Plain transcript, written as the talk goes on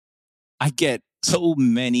I get so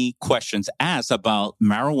many questions asked about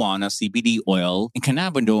marijuana, CBD oil, and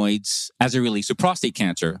cannabinoids as it relates to prostate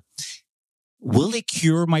cancer. Will it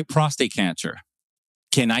cure my prostate cancer?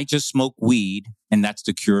 Can I just smoke weed and that's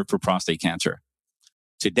the cure for prostate cancer?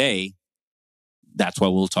 Today, that's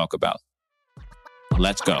what we'll talk about.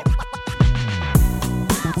 Let's go.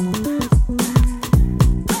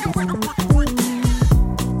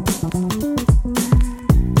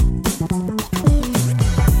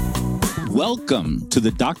 Welcome to the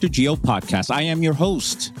Dr. Gio podcast. I am your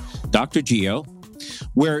host, Dr. Gio,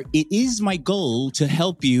 where it is my goal to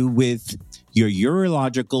help you with your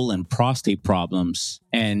urological and prostate problems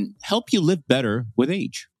and help you live better with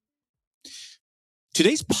age.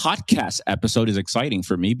 Today's podcast episode is exciting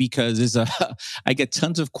for me because I get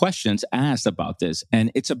tons of questions asked about this,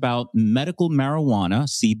 and it's about medical marijuana,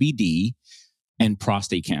 CBD, and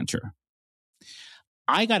prostate cancer.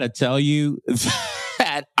 I got to tell you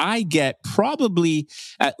that I get probably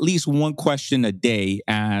at least one question a day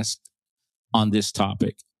asked on this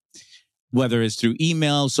topic, whether it's through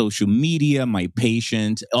email, social media, my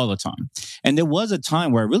patients, all the time. And there was a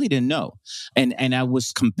time where I really didn't know. And I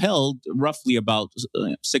was compelled roughly about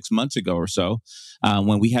 6 months ago or so,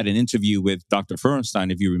 when we had an interview with Dr. Feuerstein,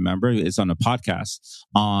 if you remember, it's on a podcast,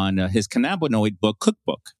 on his cannabinoid book,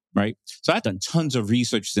 cookbook, right? So I've done tons of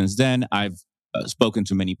research since then. I've spoken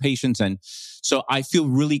to many patients. And so I feel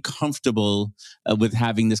really comfortable with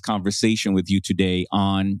having this conversation with you today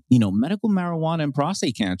on, medical marijuana and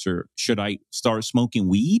prostate cancer. Should I start smoking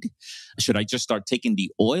weed? Should I just start taking the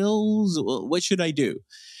oils? What should I do?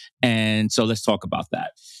 And so let's talk about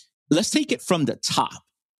that. Let's take it from the top,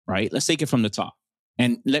 right? Let's take it from the top.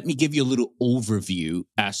 And let me give you a little overview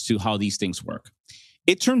as to how these things work.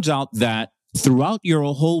 It turns out that throughout your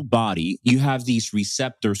whole body, you have these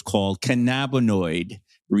receptors called cannabinoid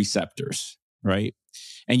receptors, right?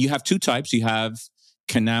 And you have two types. You have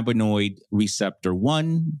cannabinoid receptor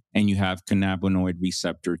 1 and you have cannabinoid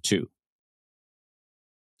receptor 2.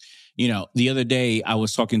 The other day I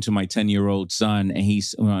was talking to my 10-year-old son, and he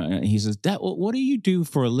says, "Dad, what do you do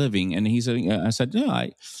for a living?" And I said,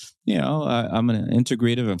 I'm an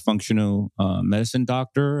integrative and functional medicine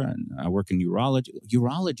doctor, and I work in urology.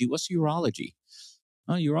 Urology? What's urology?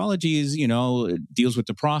 Urology is, deals with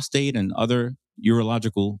the prostate and other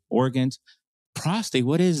urological organs. Prostate,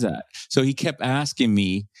 what is that? So he kept asking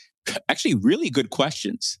me actually really good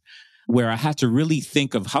questions where I had to really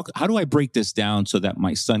think of how do I break this down so that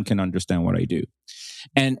my son can understand what I do.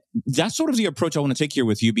 And that's sort of the approach I want to take here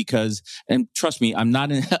with you because, and trust me, I'm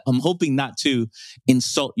hoping not to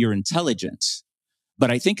insult your intelligence,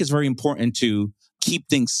 but I think it's very important to keep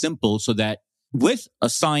things simple so that with a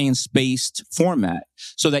science-based format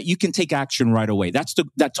so that you can take action right away. That's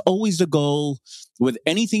always the goal with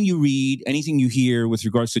anything you read, anything you hear with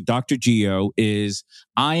regards to Dr. Gio is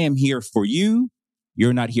I am here for you.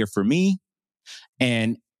 You're not here for me.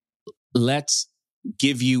 And let's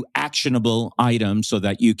give you actionable items so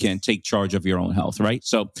that you can take charge of your own health, right?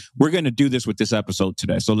 So we're going to do this with this episode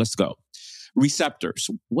today. So let's go. Receptors.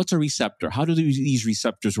 What's a receptor? How do these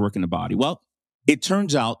receptors work in the body? Well, it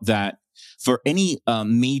turns out that for any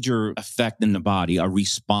major effect in the body, a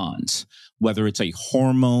response, whether it's a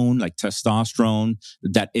hormone like testosterone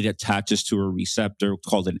that it attaches to a receptor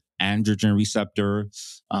called an androgen receptor,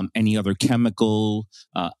 any other chemical,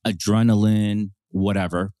 adrenaline,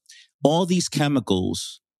 whatever, all these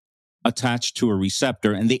chemicals attach to a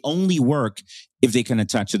receptor, and they only work if they can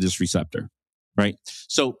attach to this receptor, right?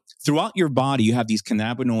 So throughout your body, you have these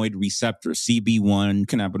cannabinoid receptors, CB1,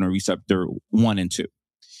 cannabinoid receptor 1 and 2.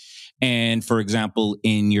 And for example,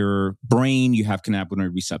 in your brain, you have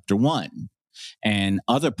cannabinoid receptor 1. And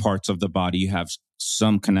other parts of the body, you have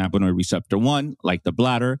some cannabinoid receptor 1, like the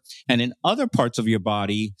bladder. And in other parts of your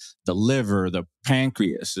body, the liver, the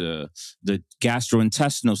pancreas, the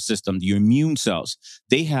gastrointestinal system, your immune cells,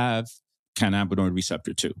 they have cannabinoid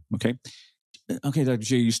receptor 2. Okay, Dr.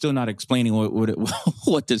 J, you're still not explaining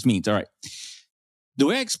what this means. All right. The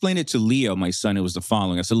way I explained it to Leo, my son, it was the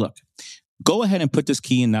following. I said, look, go ahead and put this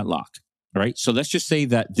key in that lock. All right. So let's just say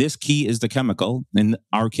that this key is the chemical. In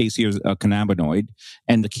our case here is a cannabinoid,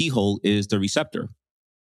 and the keyhole is the receptor.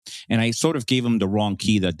 And I sort of gave him the wrong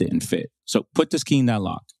key that didn't fit. So put this key in that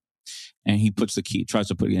lock. And he puts the key, tries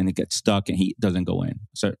to put it in, it gets stuck and he doesn't go in.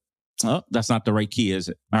 So, oh, that's not the right key, is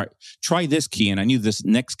it? All right. Try this key. And I knew this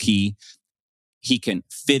next key, he can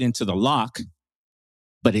fit into the lock,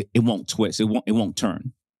 but it won't twist. It won't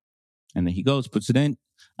turn. And then he goes, puts it in.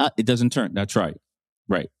 It doesn't turn. That's right.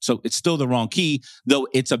 Right. So it's still the wrong key, though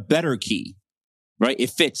it's a better key, right? It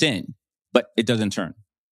fits in, but it doesn't turn.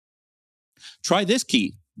 Try this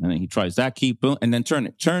key. And then he tries that key, boom, and then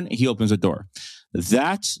turn, he opens the door.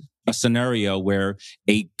 That's a scenario where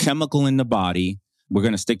a chemical in the body, we're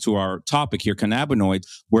going to stick to our topic here, cannabinoid,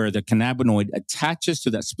 where the cannabinoid attaches to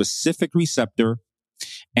that specific receptor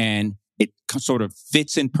and it sort of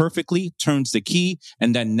fits in perfectly, turns the key,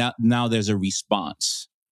 and then now there's a response.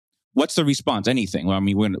 What's the response? Anything. Well, I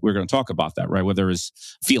mean, we're going to talk about that, right? Whether it's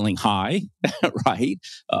feeling high, right?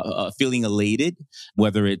 Feeling elated,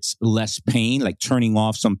 whether it's less pain, like turning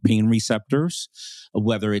off some pain receptors,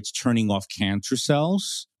 whether it's turning off cancer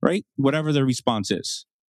cells, right? Whatever the response is.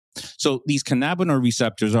 So these cannabinoid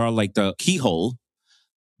receptors are like the keyhole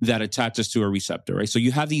that attaches to a receptor, right? So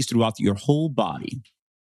you have these throughout your whole body.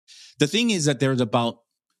 The thing is that there's about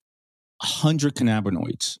 100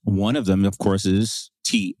 cannabinoids. One of them, of course, is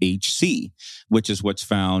THC, which is what's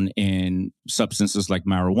found in substances like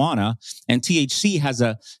marijuana. And THC has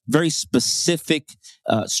a very specific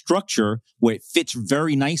structure where it fits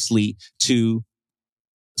very nicely to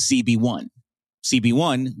CB1.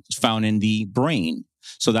 CB1 is found in the brain.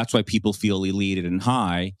 So that's why people feel elated and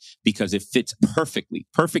high, because it fits perfectly,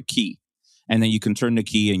 perfect key. And then you can turn the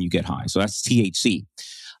key and you get high. So that's THC.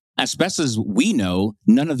 As best as we know,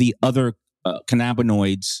 none of the other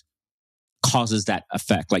cannabinoids causes that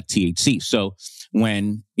effect like THC. So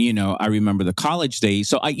when, I remember the college days.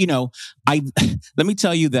 So I let me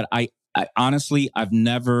tell you that I honestly, I've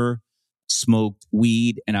never smoked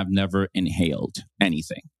weed and I've never inhaled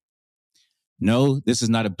anything. No, this is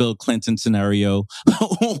not a Bill Clinton scenario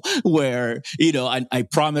where, I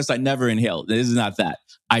promise I never inhaled. This is not that.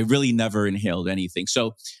 I really never inhaled anything.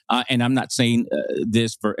 So, and I'm not saying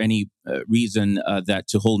this for any reason that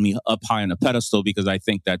to hold me up high on a pedestal, because I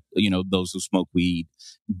think that, those who smoke weed,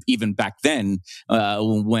 even back then,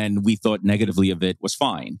 when we thought negatively of it, was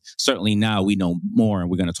fine. Certainly now we know more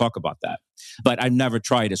and we're going to talk about that. But I've never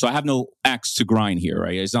tried it. So I have no axe to grind here,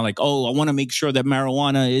 right? It's not like, I want to make sure that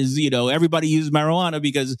marijuana is, everybody uses marijuana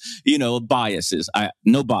because, biases.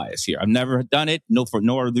 No bias here. I've never done it, for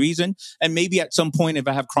no other reason. And maybe at some point, if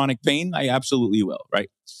I have chronic pain, I absolutely will, right?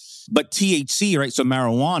 But THC, right? So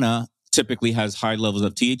marijuana typically has high levels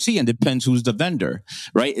of THC, and depends who's the vendor,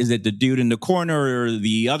 right? Is it the dude in the corner or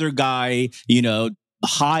the other guy?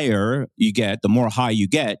 Higher you get, the more high you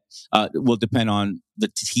get, will depend on the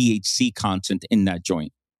THC content in that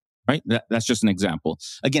joint, right? That's just an example.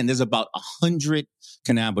 Again, there's about 100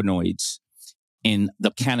 cannabinoids in the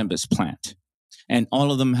cannabis plant, and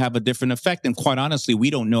all of them have a different effect. And quite honestly, we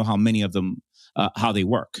don't know how many of them, how they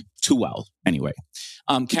work too well. Anyway,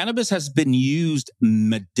 cannabis has been used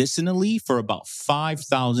medicinally for about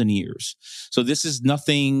 5,000 years. So this is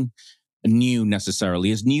nothing new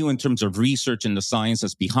necessarily. It's new in terms of research and the science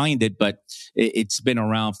that's behind it, but it's been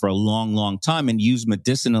around for a long, long time and used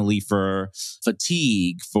medicinally for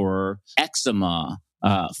fatigue, for eczema,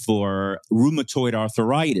 for rheumatoid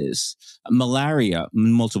arthritis, malaria,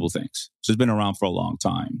 multiple things. So it's been around for a long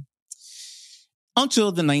time.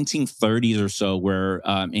 Until the 1930s or so, where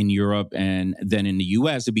in Europe and then in the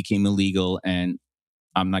US, it became illegal. And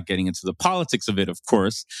I'm not getting into the politics of it, of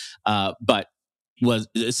course, but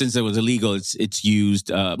since it was illegal, it's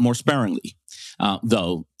used more sparingly,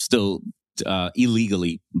 though still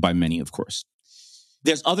illegally by many, of course.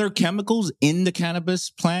 There's other chemicals in the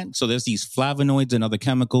cannabis plant. So there's these flavonoids and other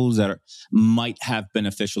chemicals that might have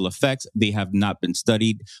beneficial effects. They have not been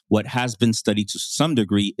studied. What has been studied to some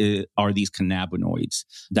degree are these cannabinoids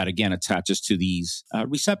that, again, attaches to these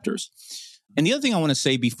receptors. And the other thing I want to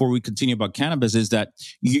say before we continue about cannabis is that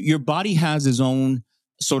your body has its own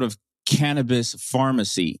sort of cannabis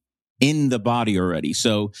pharmacy in the body already.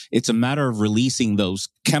 So it's a matter of releasing those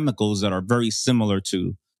chemicals that are very similar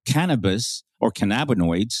to cannabis or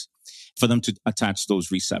cannabinoids for them to attach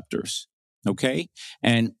those receptors. Okay.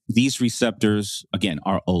 And these receptors, again,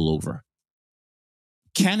 are all over.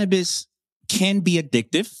 Cannabis can be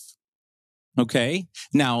addictive. Okay.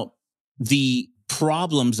 Now, the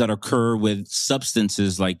problems that occur with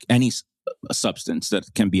substances, like any substance that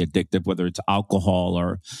can be addictive, whether it's alcohol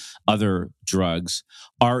or other drugs,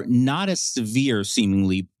 are not as severe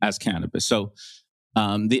seemingly as cannabis. So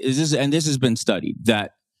this has been studied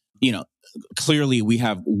that, clearly we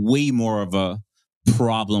have way more of a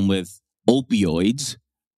problem with opioids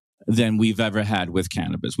than we've ever had with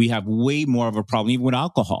cannabis. We have way more of a problem even with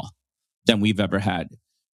alcohol than we've ever had,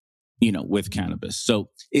 with cannabis. So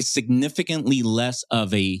it's significantly less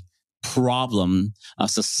of a problem, a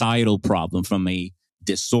societal problem from a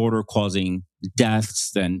disorder causing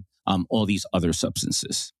deaths than all these other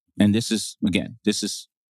substances. And this is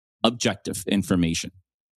objective information.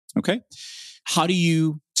 Okay. How do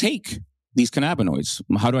you take these cannabinoids?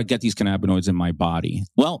 How do I get these cannabinoids in my body?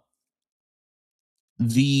 Well,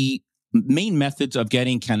 the main methods of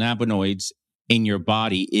getting cannabinoids in your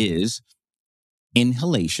body is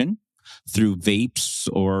inhalation through vapes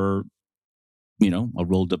or, a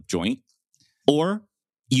rolled up joint, or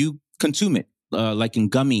you consume it like in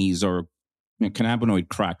gummies or cannabinoid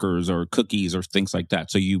crackers or cookies or things like that.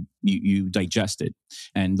 So you digest it.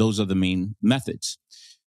 And those are the main methods.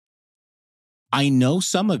 I know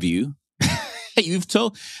some of you,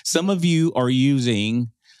 some of you are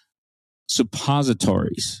using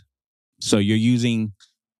suppositories. So you're using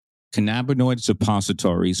cannabinoid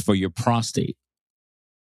suppositories for your prostate.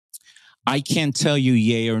 I can't tell you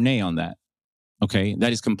yay or nay on that. Okay.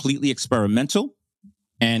 That is completely experimental.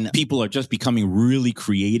 And people are just becoming really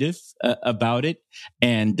creative about it.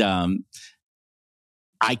 And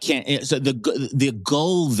I can't. So the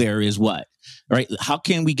goal there is what, right? How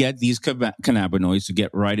can we get these cannabinoids to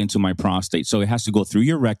get right into my prostate? So it has to go through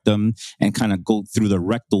your rectum and kind of go through the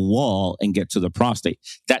rectal wall and get to the prostate.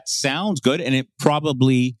 That sounds good, and it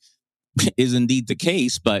probably is indeed the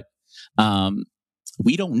case, but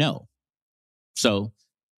we don't know. So,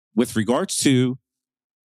 with regards to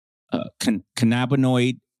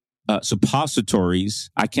cannabinoid suppositories,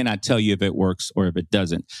 I cannot tell you if it works or if it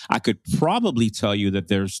doesn't. I could probably tell you that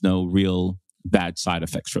there's no real bad side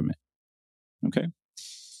effects from it. Okay.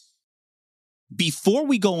 Before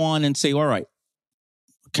we go on and say, all right,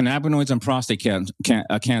 cannabinoids and prostate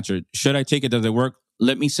cancer, should I take it? Does it work?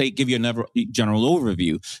 Let me give you another general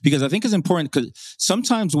overview, because I think it's important, because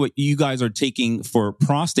sometimes what you guys are taking for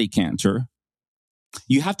prostate cancer,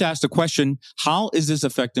 you have to ask the question, how is this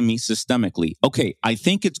affecting me systemically? Okay, I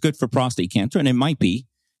think it's good for prostate cancer, and it might be,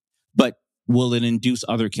 but will it induce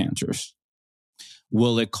other cancers?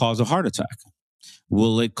 Will it cause a heart attack?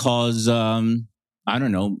 Will it cause,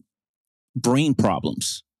 brain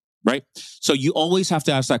problems, right? So you always have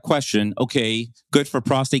to ask that question, okay, good for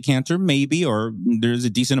prostate cancer, maybe, or there's a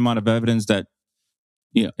decent amount of evidence that,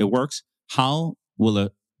 it works. How will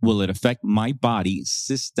it affect my body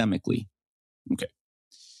systemically? Okay.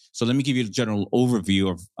 So let me give you a general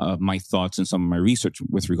overview of my thoughts and some of my research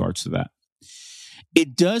with regards to that.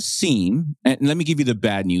 It does seem, and let me give you the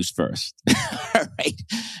bad news first. All right.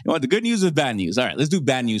 You want the good news or bad news? All right, let's do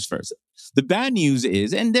bad news first. The bad news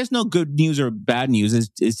is, and there's no good news or bad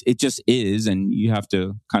news, it just is, and you have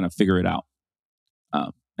to kind of figure it out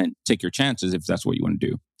and take your chances if that's what you want to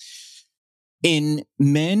do. In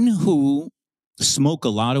men who smoke a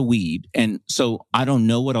lot of weed, and so I don't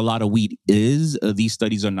know what a lot of weed is. These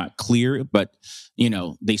studies are not clear, but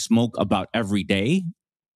they smoke about every day.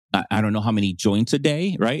 I don't know how many joints a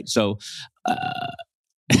day, right? So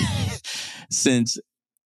since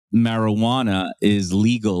marijuana is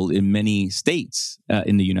legal in many states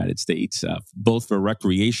in the United States, both for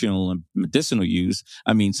recreational and medicinal use.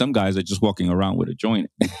 I mean, some guys are just walking around with a joint.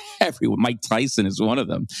 Mike Tyson is one of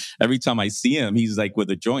them. Every time I see him, he's like with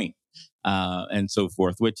a joint. And so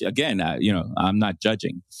forth, which again, I'm not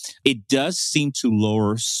judging. It does seem to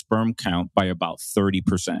lower sperm count by about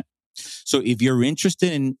 30%. So if you're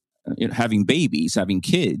interested in having babies, having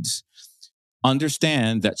kids,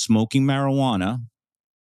 understand that smoking marijuana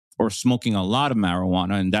or smoking a lot of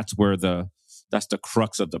marijuana, and that's the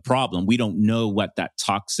crux of the problem. We don't know what that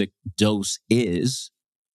toxic dose is.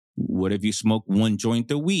 What if you smoke one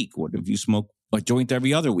joint a week? What if you smoke a joint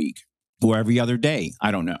every other week or every other day?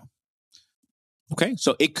 I don't know. Okay,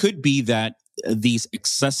 so it could be that these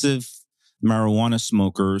excessive marijuana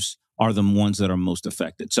smokers are the ones that are most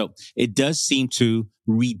affected. So it does seem to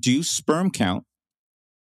reduce sperm count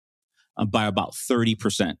by about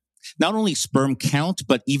 30%. Not only sperm count,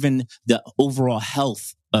 but even the overall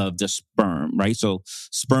health of the sperm, right? So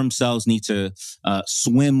sperm cells need to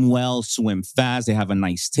swim well, swim fast. They have a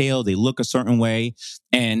nice tail. They look a certain way,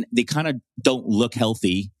 and they kind of don't look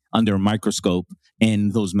healthy under a microscope in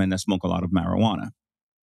those men that smoke a lot of marijuana.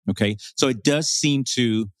 Okay. So it does seem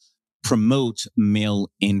to promote male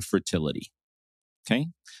infertility. Okay.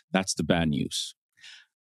 That's the bad news.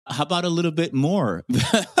 How about a little bit more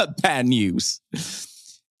bad news?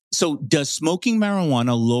 So does smoking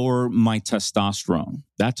marijuana lower my testosterone?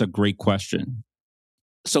 That's a great question.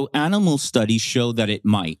 So animal studies show that it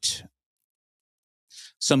might.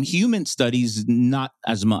 Some human studies, not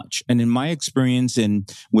as much. And in my experience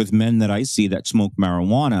with men that I see that smoke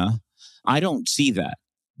marijuana, I don't see that.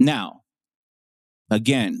 Now,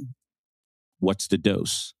 again, what's the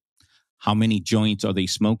dose? How many joints are they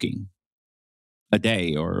smoking? A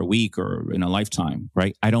day or a week or in a lifetime,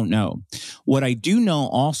 right? I don't know. What I do know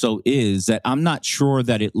also is that I'm not sure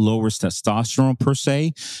that it lowers testosterone per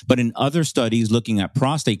se, but in other studies looking at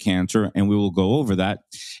prostate cancer, and we will go over that,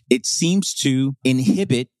 it seems to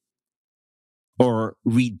inhibit or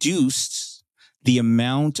reduce the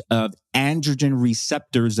amount of androgen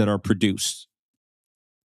receptors that are produced.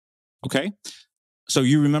 Okay? So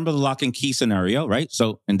you remember the lock and key scenario, right?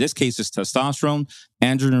 So in this case, it's testosterone,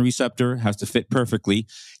 androgen receptor has to fit perfectly.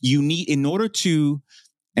 You need, in order to,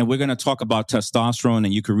 and we're going to talk about testosterone,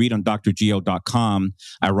 and you can read on drgeo.com.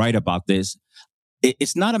 I write about this.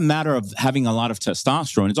 It's not a matter of having a lot of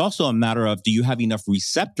testosterone. It's also a matter of, do you have enough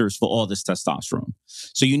receptors for all this testosterone?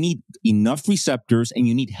 So you need enough receptors, and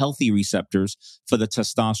you need healthy receptors for the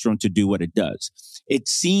testosterone to do what it does. It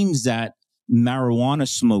seems that marijuana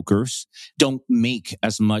smokers don't make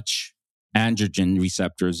as much androgen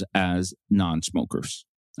receptors as non-smokers.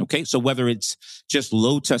 Okay. So whether it's just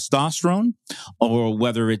low testosterone, or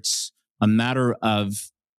whether it's a matter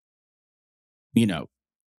of,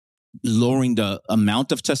 lowering the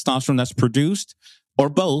amount of testosterone that's produced, or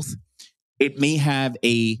both, it may have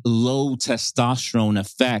a low testosterone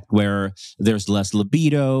effect where there's less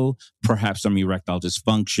libido, perhaps some erectile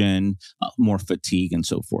dysfunction, more fatigue, and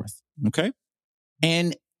so forth. Okay.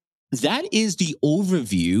 And that is the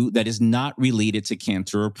overview that is not related to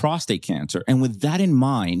cancer or prostate cancer. And with that in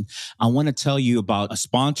mind, I want to tell you about a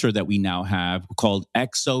sponsor that we now have called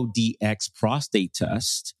ExoDX Prostate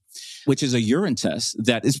Test, which is a urine test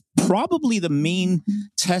that is probably the main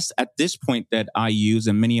test at this point that I use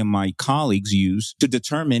and many of my colleagues use to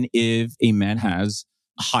determine if a man has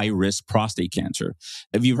high risk prostate cancer.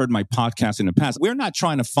 If you've heard my podcast in the past, we're not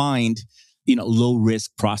trying to find low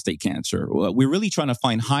risk prostate cancer. We're really trying to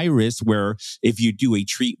find high risk where if you do a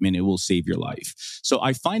treatment, it will save your life. So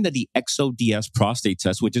I find that the ExoDX prostate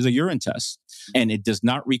test, which is a urine test, and it does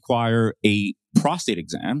not require a prostate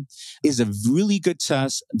exam, is a really good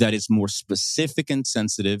test that is more specific and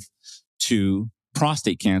sensitive to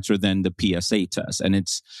prostate cancer than the PSA test. And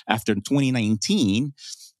it's after 2019,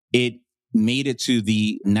 it made it to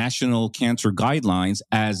the National Cancer Guidelines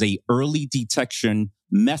as a early detection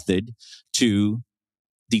method to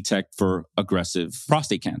detect for aggressive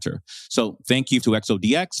prostate cancer. So thank you to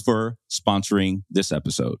ExoDX for sponsoring this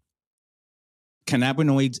episode.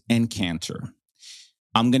 Cannabinoids and cancer.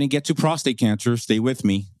 I'm going to get to prostate cancer. Stay with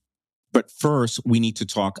me. But first, we need to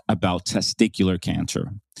talk about testicular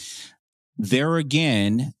cancer. There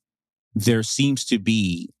again, there seems to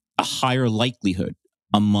be a higher likelihood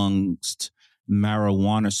amongst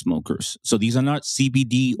marijuana smokers. So these are not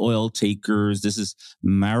CBD oil takers. This is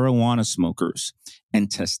marijuana smokers and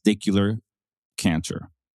testicular cancer.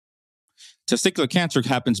 Testicular cancer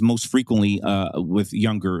happens most frequently with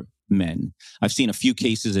younger men. I've seen a few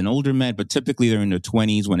cases in older men, but typically they're in their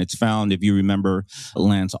 20s when it's found. If you remember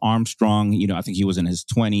Lance Armstrong, I think he was in his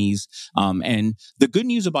 20s. And the good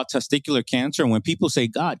news about testicular cancer, when people say,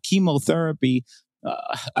 God, chemotherapy,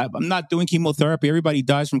 I'm not doing chemotherapy. Everybody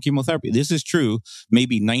dies from chemotherapy. This is true.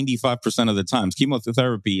 Maybe 95% of the times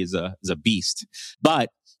chemotherapy is a beast,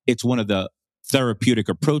 but it's one of the therapeutic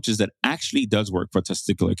approaches that actually does work for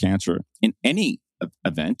testicular cancer. In any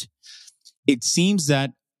event, it seems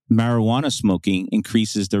that marijuana smoking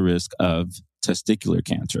increases the risk of testicular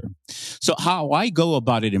cancer. So how I go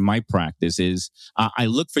about it in my practice is I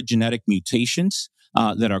look for genetic mutations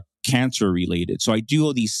that are cancer related. So I do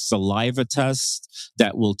all these saliva tests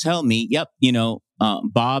that will tell me, yep,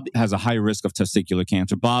 Bob has a high risk of testicular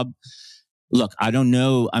cancer. Bob, look, I don't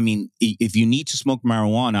know. I mean, if you need to smoke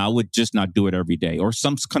marijuana, I would just not do it every day, or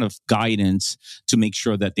some kind of guidance to make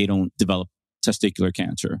sure that they don't develop testicular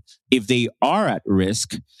cancer. If they are at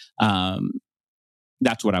risk,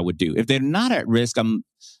 that's what I would do. If they're not at risk,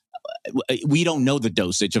 we don't know the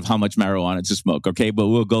dosage of how much marijuana to smoke, okay? But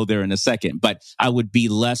we'll go there in a second. But I would be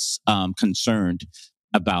less concerned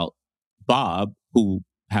about Bob, who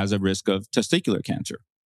has a risk of testicular cancer.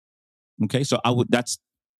 Okay, so that's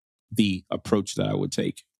the approach that I would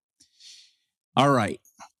take. All right,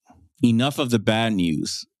 enough of the bad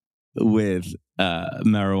news with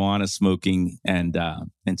marijuana smoking and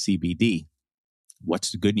CBD.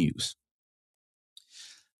 What's the good news?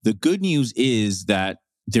 The good news is that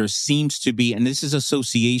there seems to be, and this is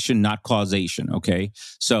association, not causation, okay?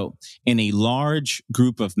 So in a large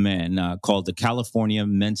group of men called the California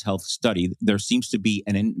Men's Health Study, there seems to be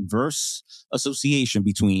an inverse association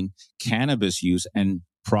between cannabis use and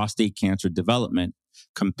prostate cancer development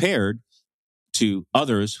compared to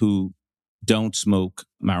others who don't smoke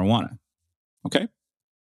marijuana, okay?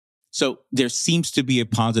 So there seems to be a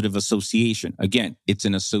positive association. Again, it's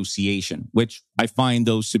an association, which I find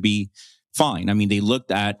those to be fine. I mean, they looked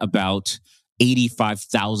at about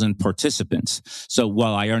 85,000 participants. So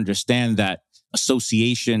while I understand that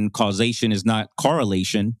association, causation is not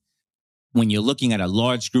correlation, when you're looking at a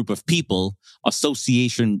large group of people,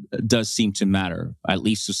 association does seem to matter, at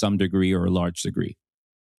least to some degree or a large degree.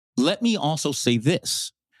 Let me also say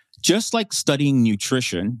this. Just like studying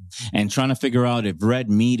nutrition and trying to figure out if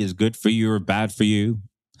red meat is good for you or bad for you,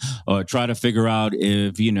 or try to figure out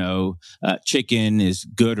if, chicken is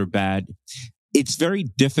good or bad, it's very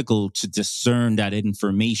difficult to discern that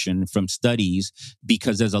information from studies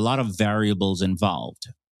because there's a lot of variables involved.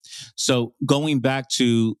 So going back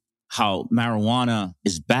to how marijuana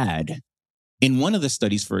is bad, in one of the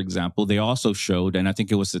studies, for example, they also showed, and I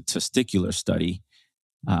think it was a testicular study,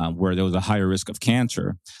 where there was a higher risk of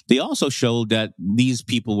cancer. They also showed that these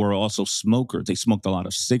people were also smokers. They smoked a lot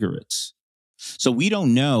of cigarettes. So we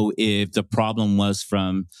don't know if the problem was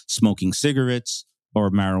from smoking cigarettes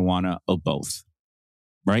or marijuana or both,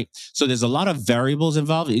 right? So there's a lot of variables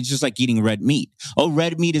involved. It's just like eating red meat. Oh,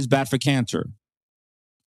 red meat is bad for cancer.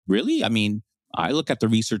 Really? I mean, I look at the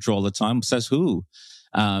research all the time. Says who?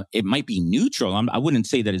 It might be neutral. I wouldn't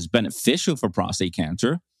say that it's beneficial for prostate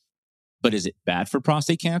cancer. But is it bad for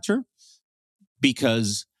prostate cancer?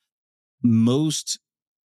 Because most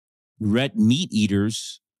red meat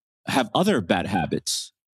eaters have other bad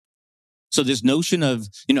habits. So this notion of,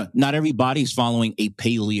 not everybody's following a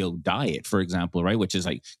paleo diet, for example, right? Which is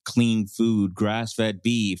like clean food, grass-fed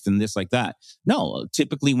beef, and this like that. No,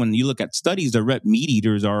 typically when you look at studies, the red meat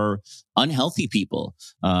eaters are unhealthy people.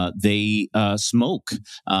 They smoke,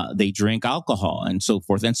 they drink alcohol, and so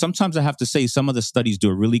forth. And sometimes I have to say some of the studies do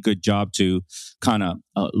a really good job to kind of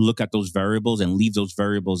look at those variables and leave those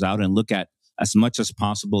variables out and look at as much as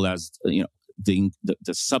possible as, the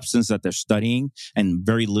substance that they're studying and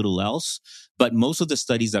very little else. But most of the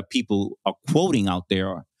studies that people are quoting out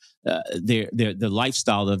there, the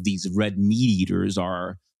lifestyle of these red meat eaters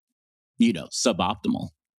are, suboptimal.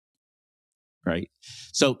 Right.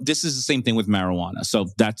 So this is the same thing with marijuana. So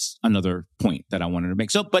that's another point that I wanted to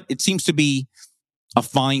make. So, but it seems to be a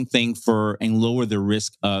fine thing and lower the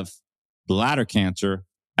risk of bladder cancer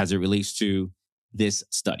as it relates to this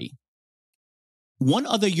study. One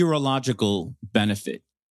other urological benefit,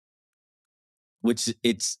 which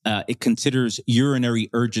it considers urinary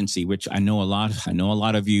urgency, which I know a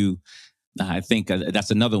lot of you. I think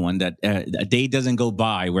that's another one that a day doesn't go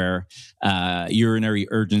by where urinary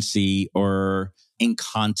urgency or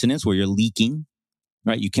incontinence, where you're leaking,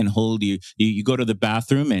 right? You can hold you go to the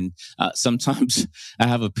bathroom, and sometimes I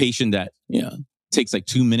have a patient that takes like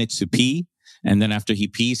 2 minutes to pee, and then after he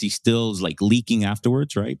pees, he still is like leaking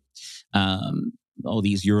afterwards, right? All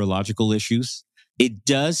these urological issues. It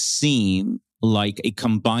does seem like a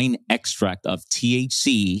combined extract of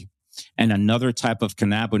THC and another type of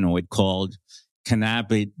cannabinoid called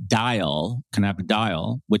cannabidiol,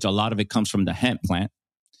 which a lot of it comes from the hemp plant.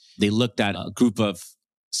 They looked at a group of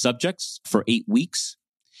subjects for 8 weeks,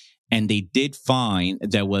 and they did find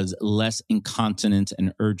there was less incontinence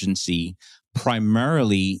and urgency,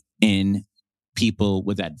 primarily in people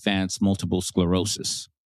with advanced multiple sclerosis.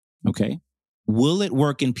 Okay. Will it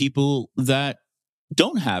work in people that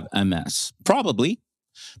don't have MS? Probably.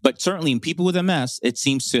 But certainly in people with MS, it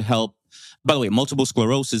seems to help. By the way, multiple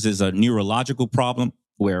sclerosis is a neurological problem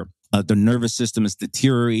where the nervous system is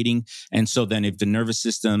deteriorating. And so then if the nervous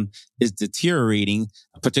system is deteriorating,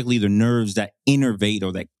 particularly the nerves that innervate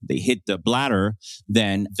or that they hit the bladder,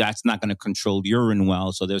 then that's not going to control urine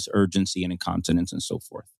well. So there's urgency and incontinence and so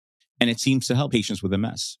forth. And it seems to help patients with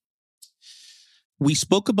MS. We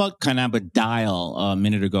spoke about cannabidiol a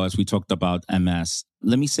minute ago as we talked about MS.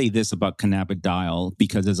 Let me say this about cannabidiol,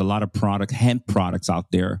 because there's a lot of hemp products out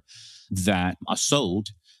there that are sold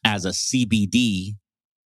as a CBD,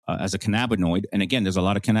 as a cannabinoid. And again, there's a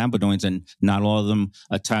lot of cannabinoids and not all of them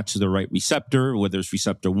attach to the right receptor, whether it's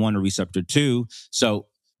receptor 1 or receptor 2. So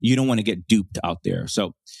you don't want to get duped out there.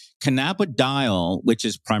 So cannabidiol, which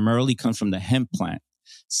is primarily comes from the hemp plant,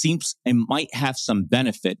 seems it might have some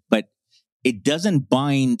benefit, but it doesn't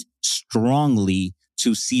bind strongly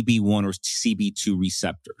to CB1 or CB2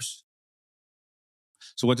 receptors.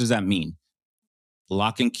 So what does that mean?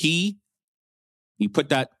 Lock and key. You put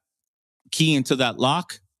that key into that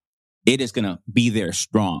lock, it is going to be there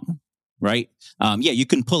strong, right? You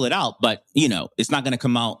can pull it out, but it's not going to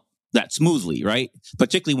come out that smoothly, right?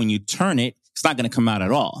 Particularly when you turn it, it's not going to come out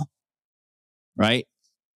at all, right?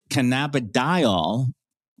 Cannabidiol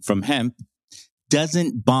from hemp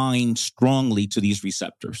doesn't bind strongly to these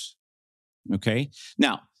receptors. Okay.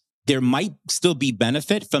 Now, there might still be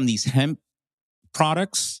benefit from these hemp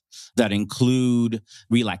products that include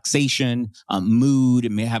relaxation, mood.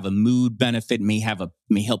 It may have a mood benefit, may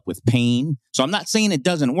help with pain. So I'm not saying it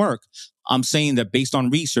doesn't work. I'm saying that based on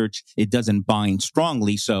research, it doesn't bind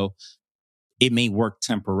strongly. So it may work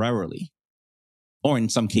temporarily, or in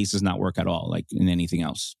some cases not work at all, like in anything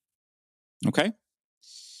else. Okay.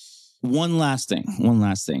 One last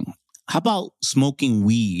thing. How about smoking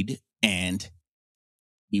weed and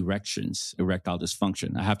erectile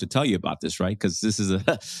dysfunction? I have to tell you about this, right? Because this is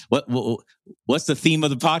what's the theme of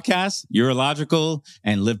the podcast? Urological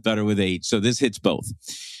and live better with age. So this hits both.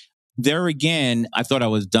 There again, I thought I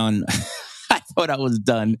was done. I thought I was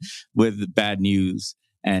done with bad news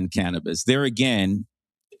and cannabis. There again,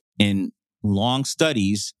 in long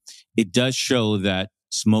studies, it does show that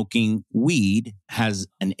smoking weed has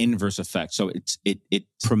an inverse effect. So it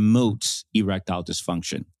promotes erectile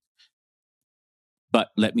dysfunction. But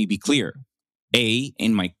let me be clear.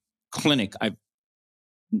 In my clinic, I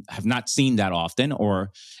have not seen that often,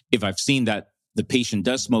 or if I've seen that the patient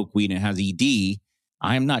does smoke weed and has ED,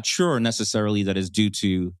 I'm not sure necessarily that is due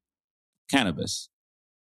to cannabis.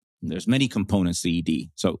 There's many components to ED,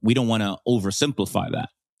 so we don't want to oversimplify that.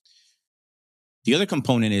 The other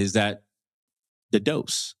component is that the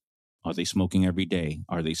dose. Are they smoking every day?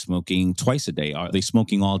 Are they smoking twice a day? Are they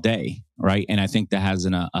smoking all day? Right? And I think that has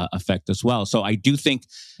an effect as well. So I do think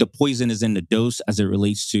the poison is in the dose as it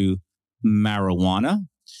relates to marijuana.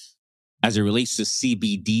 As it relates to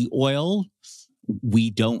CBD oil, we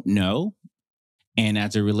don't know. And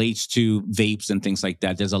as it relates to vapes and things like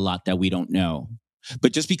that, there's a lot that we don't know.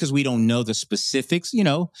 But just because we don't know the specifics,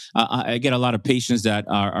 I get a lot of patients that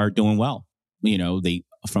are doing well, they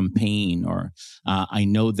from pain, or I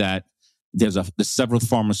know that there's several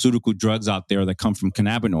pharmaceutical drugs out there that come from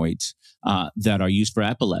cannabinoids that are used for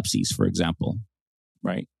epilepsies, for example,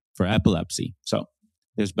 right? For epilepsy. So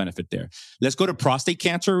there's benefit there. Let's go to prostate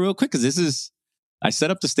cancer real quick, because I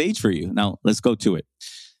set up the stage for you. Now let's go to it.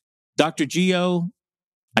 Dr. Gio,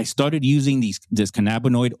 I started using this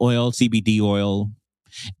cannabinoid oil, CBD oil,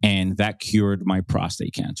 and that cured my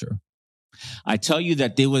prostate cancer. I tell you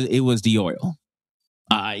that it was the oil.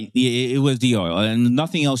 It was the oil, and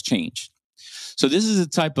nothing else changed. So this is the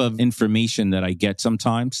type of information that I get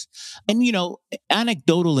sometimes. And,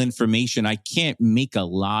 anecdotal information, I can't make a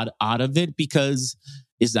lot out of it because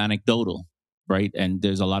it's anecdotal, right? And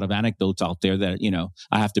there's a lot of anecdotes out there that,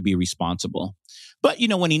 I have to be responsible. But,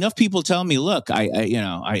 when enough people tell me, look,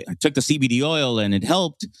 I took the CBD oil and it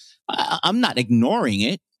helped, I'm not ignoring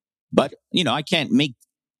it. But, I can't make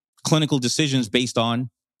clinical decisions based on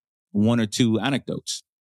one or two anecdotes.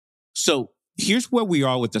 So here's where we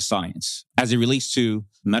are with the science as it relates to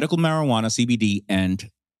medical marijuana, CBD, and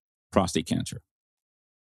prostate cancer.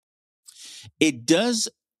 It does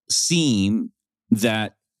seem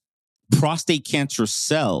that prostate cancer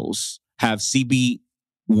cells have CB1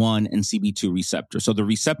 and CB2 receptors. So the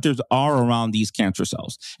receptors are around these cancer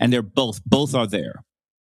cells, and they're both are there.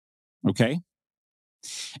 Okay?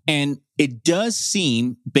 And it does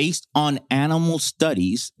seem, based on animal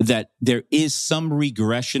studies, that there is some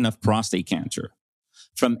regression of prostate cancer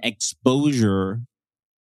from exposure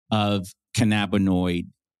of cannabinoid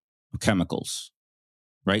chemicals,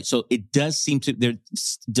 right? So there does seem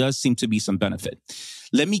to be some benefit.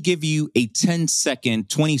 Let me give you a 10-second,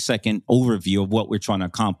 20-second overview of what we're trying to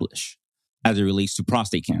accomplish as it relates to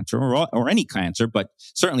prostate cancer or any cancer, but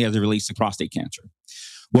certainly as it relates to prostate cancer.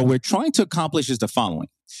 What we're trying to accomplish is the following.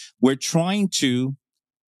 We're trying to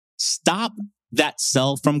stop that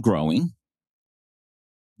cell from growing.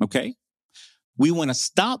 Okay? We want to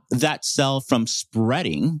stop that cell from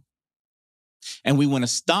spreading. And we want to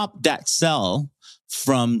stop that cell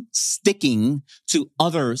from sticking to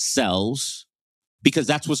other cells, because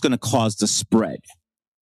that's what's going to cause the spread.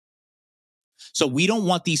 So we don't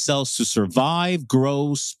want these cells to survive,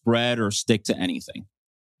 grow, spread, or stick to anything.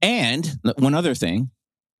 And one other thing,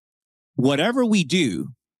 whatever we do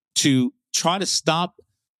to try to stop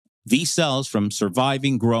these cells from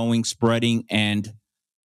surviving, growing, spreading, and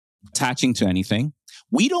attaching to anything,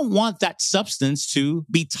 we don't want that substance to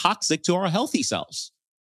be toxic to our healthy cells.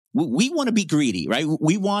 We want to be greedy, right?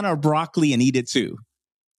 We want our broccoli and eat it too,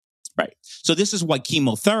 right? So this is why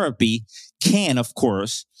chemotherapy can, of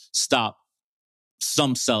course, stop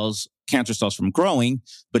some cells, cancer cells, from growing,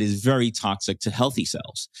 but is very toxic to healthy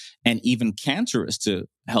cells and even cancerous to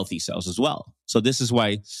healthy cells as well. So this is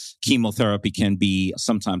why chemotherapy can be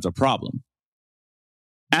sometimes a problem.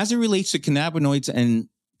 As it relates to cannabinoids and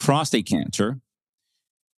prostate cancer,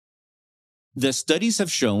 the studies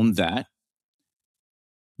have shown that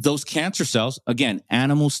those cancer cells, again,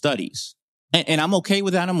 animal studies, and I'm okay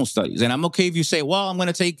with animal studies. And I'm okay if you say, well, I'm going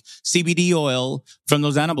to take CBD oil from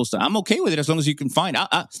those animal studies. I'm okay with it as long as you can find.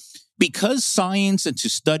 Because science and to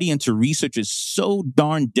study and to research is so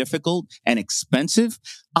darn difficult and expensive,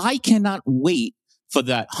 I cannot wait for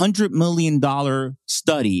that $100 million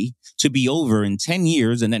study to be over in 10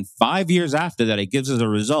 years. And then 5 years after that, it gives us a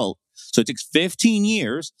result So it takes 15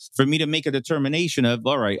 years for me to make a determination of,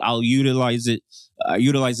 all right, I'll utilize the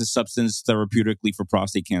substance therapeutically for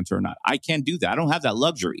prostate cancer or not. I can't do that. I don't have that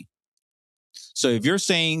luxury. So if you're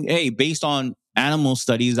saying, hey, based on animal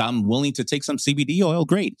studies, I'm willing to take some CBD oil,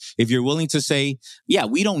 great. If you're willing to say, yeah,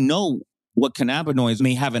 we don't know what cannabinoids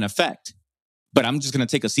may have an effect, but I'm just going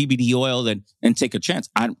to take a CBD oil and take a chance.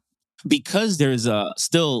 Because there's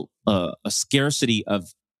still a scarcity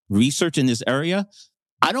of research in this area,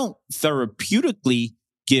 I don't therapeutically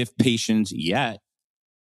give patients yet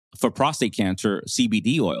for prostate cancer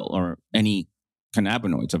CBD oil or any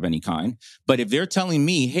cannabinoids of any kind. But if they're telling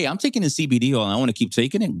me, hey, I'm taking a CBD oil and I want to keep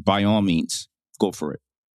taking it, by all means, go for it.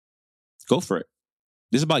 Go for it.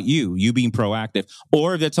 This is about you being proactive.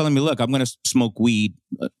 Or if they're telling me, look, I'm going to smoke weed,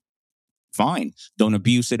 fine. Don't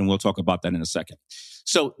abuse it. And we'll talk about that in a second.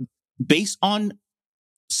 So based on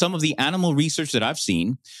some of the animal research that I've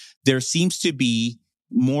seen, there seems to be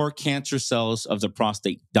more cancer cells of the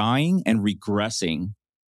prostate dying and regressing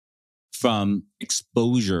from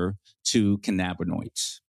exposure to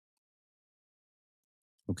cannabinoids.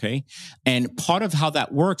 Okay. And part of how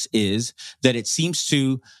that works is that it seems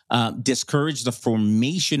to discourage the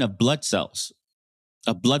formation of blood cells,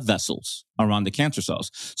 of blood vessels around the cancer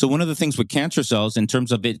cells. So one of the things with cancer cells in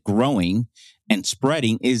terms of it growing and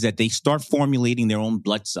spreading is that they start formulating their own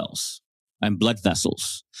blood cells and blood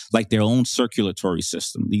vessels, like their own circulatory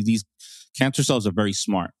system. These cancer cells are very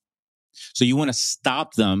smart. So you want to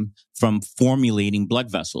stop them from formulating blood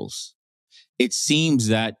vessels. It seems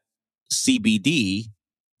that CBD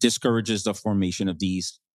discourages the formation of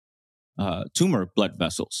these tumor blood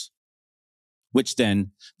vessels, which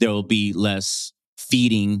then there will be less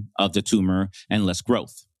feeding of the tumor and less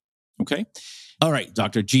growth. Okay. All right,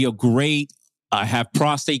 Dr. Gio, great. I have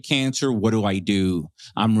prostate cancer. What do I do?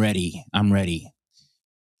 I'm ready.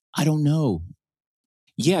 I don't know.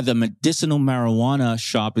 Yeah, the medicinal marijuana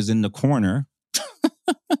shop is in the corner.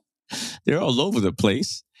 They're all over the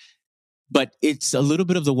place. But it's a little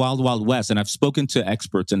bit of the wild, wild west. And I've spoken to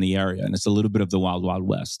experts in the area, and it's a little bit of the wild, wild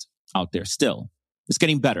west out there still. It's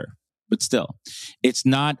getting better, but still. It's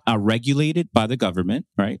not regulated by the government,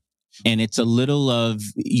 right? And it's a little of,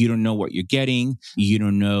 you don't know what you're getting. You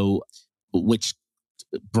don't know which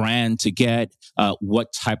brand to get,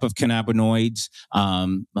 what type of cannabinoids.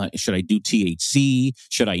 Should I do THC?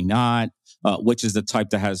 Should I not? Which is the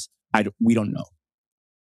type that has, we don't know.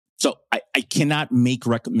 So I cannot make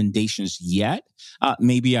recommendations yet.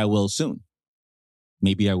 Maybe I will soon.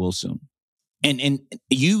 And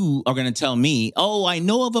you are going to tell me, oh, I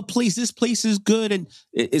know of a place. This place is good. And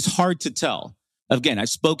it's hard to tell. Again, I've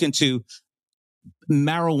spoken to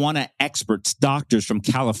marijuana experts, doctors from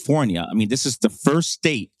California. I mean, this is the first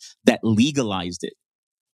state that legalized it.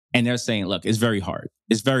 And they're saying, look, it's very hard.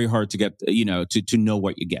 It's very hard to get, to know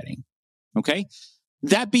what you're getting. Okay.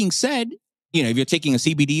 That being said, if you're taking a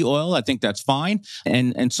CBD oil, I think that's fine,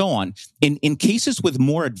 and so on. In cases with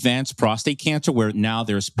more advanced prostate cancer, where now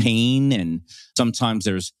there's pain and sometimes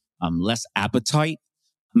there's less appetite,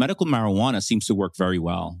 medical marijuana seems to work very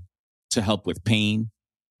well to help with pain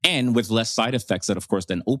and with less side effects that, of course,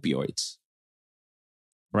 than opioids,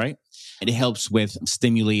 right? And it helps with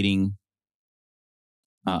stimulating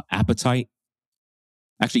appetite.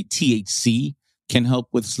 Actually, THC can help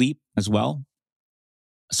with sleep as well.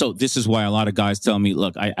 So this is why a lot of guys tell me,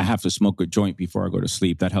 look, I have to smoke a joint before I go to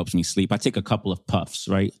sleep. That helps me sleep. I take a couple of puffs,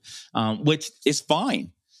 right? Which is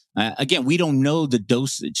fine. Again, we don't know the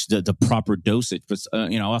dosage, the proper dosage, but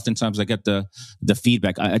oftentimes I get the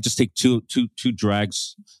feedback. I just take two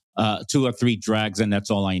drags, 2 or 3 drags, and that's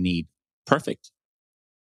all I need. Perfect.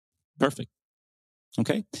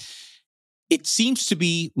 Okay. It seems to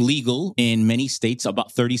be legal in many states,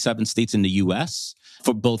 about 37 states in the U.S.,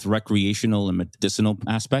 for both recreational and medicinal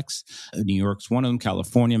aspects. New York's one of them,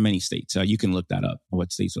 California, many states. You can look that up,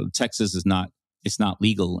 what states. So Texas it's not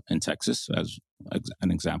legal in Texas, as an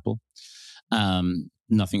example.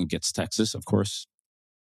 Nothing against Texas, of course.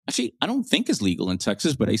 Actually, I don't think it's legal in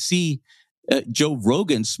Texas, but I see Joe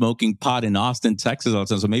Rogan smoking pot in Austin, Texas all the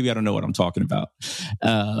time, so maybe I don't know what I'm talking about.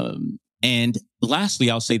 And lastly,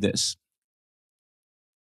 I'll say this.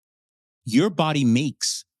 Your body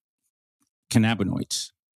makes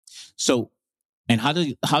cannabinoids. So, and how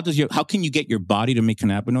can you get your body to make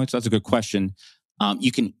cannabinoids? That's a good question.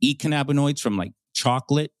 You can eat cannabinoids from like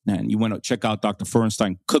chocolate, and you want to check out Dr.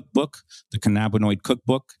 Feuerstein cookbook, the cannabinoid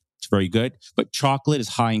cookbook. It's very good. But chocolate is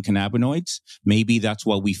high in cannabinoids. Maybe that's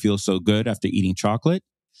why we feel so good after eating chocolate.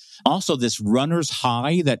 Also, this runner's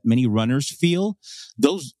high that many runners feel,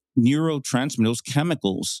 those neurotransmitters, those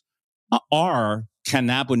chemicals are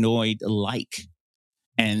cannabinoid-like.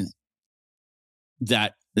 And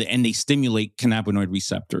that and they stimulate cannabinoid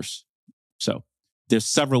receptors. So there's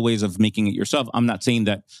several ways of making it yourself. I'm not saying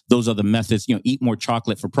that those are the methods, eat more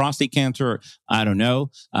chocolate for prostate cancer. Or, I don't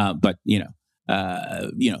know. But eat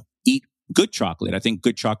good chocolate. I think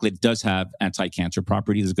good chocolate does have anti-cancer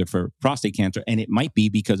properties. It's good for prostate cancer. And it might be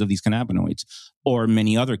because of these cannabinoids or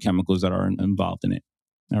many other chemicals that are involved in it.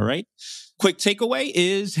 All right. Quick takeaway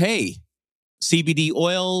is, hey, CBD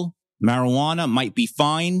oil, marijuana might be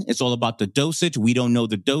fine. It's all about the dosage. We don't know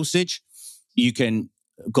the dosage. You can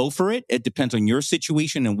go for it. It depends on your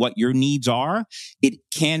situation and what your needs are. It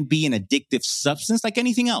can be an addictive substance like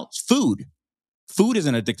anything else. Food is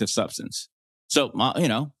an addictive substance. So,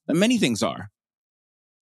 many things are.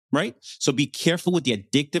 Right? So be careful with the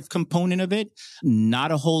addictive component of it.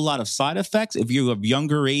 Not a whole lot of side effects. If you're of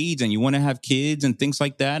younger age and you want to have kids and things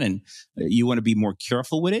like that, and you want to be more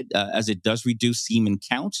careful with it, as it does reduce semen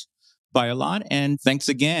count by a lot. And thanks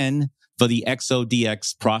again for the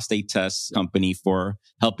XODX prostate test company for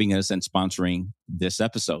helping us and sponsoring this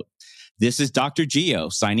episode. This is Dr.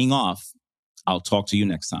 Gio signing off. I'll talk to you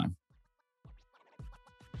next time.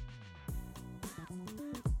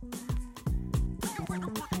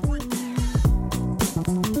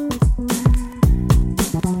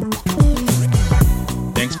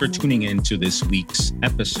 Thanks for tuning in to this week's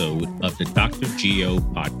episode of the Dr. Gio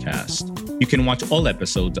podcast. You can watch all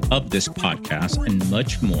episodes of this podcast and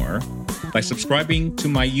much more by subscribing to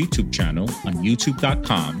my YouTube channel on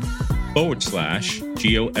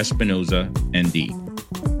youtube.com/Gio Espinoza ND.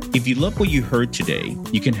 If you love what you heard today,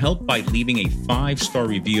 you can help by leaving a 5-star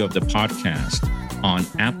review of the podcast on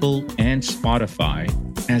Apple and Spotify,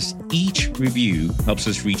 as each review helps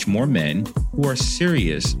us reach more men who are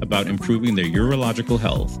serious about improving their urological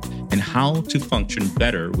health and how to function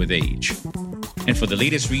better with age. And for the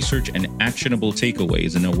latest research and actionable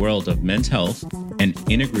takeaways in the world of men's health and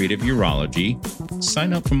integrative urology,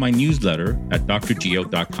 sign up for my newsletter at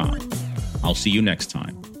drgio.com. I'll see you next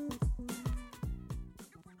time.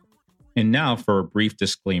 And now for a brief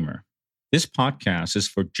disclaimer. This podcast is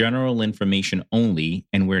for general information only,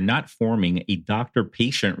 and we're not forming a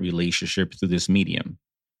doctor-patient relationship through this medium.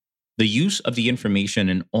 The use of the information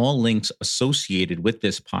and all links associated with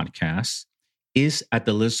this podcast is at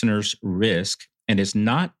the listener's risk and is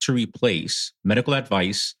not to replace medical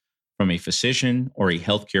advice from a physician or a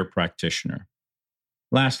healthcare practitioner.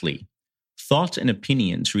 Lastly, thoughts and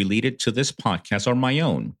opinions related to this podcast are my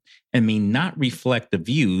own and may not reflect the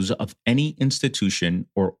views of any institution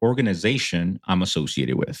or organization I'm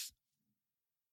associated with.